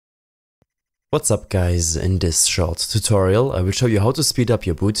What's up guys, in this short tutorial I will show you how to speed up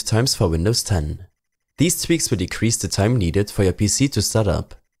your boot times for Windows 10. These tweaks will decrease the time needed for your PC to start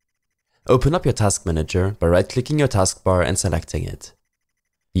up. Open up your task manager by right-clicking your taskbar and selecting it.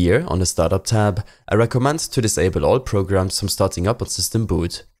 Here, on the Startup tab, I recommend to disable all programs from starting up on system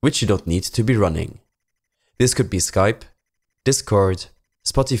boot, which you don't need to be running. This could be Skype, Discord,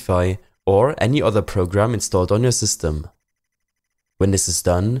 Spotify, or any other program installed on your system. When this is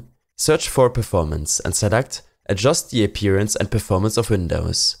done, search for Performance and select Adjust the appearance and performance of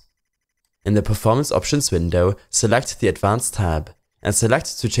Windows. In the Performance Options window, select the Advanced tab and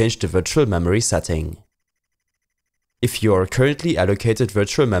select to change the virtual memory setting. If your currently allocated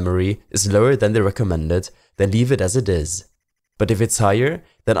virtual memory is lower than the recommended, then leave it as it is. But if it's higher,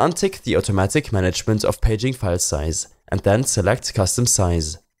 then untick the automatic management of paging file size and then select Custom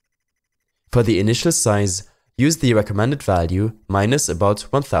Size. For the initial size, use the recommended value minus about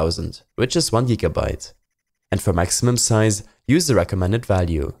 1000, which is 1 GB. And for maximum size, use the recommended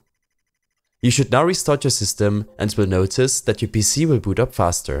value. You should now restart your system and will notice that your PC will boot up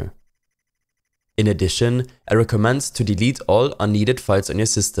faster. In addition, I recommend to delete all unneeded files on your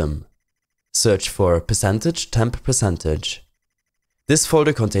system. Search for %temp%. This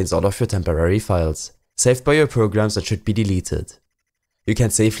folder contains all of your temporary files, saved by your programs that should be deleted. You can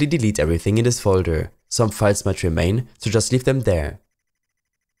safely delete everything in this folder. Some files might remain, so just leave them there.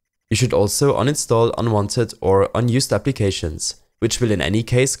 You should also uninstall unwanted or unused applications, which will in any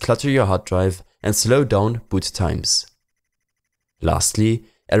case clutter your hard drive and slow down boot times. Lastly,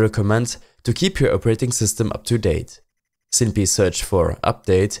 I recommend to keep your operating system up to date. Simply search for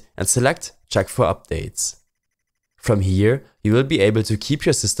Update and select Check for updates. From here, you will be able to keep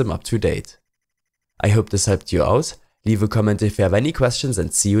your system up to date. I hope this helped you out. Leave a comment if you have any questions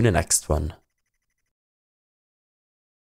and see you in the next one.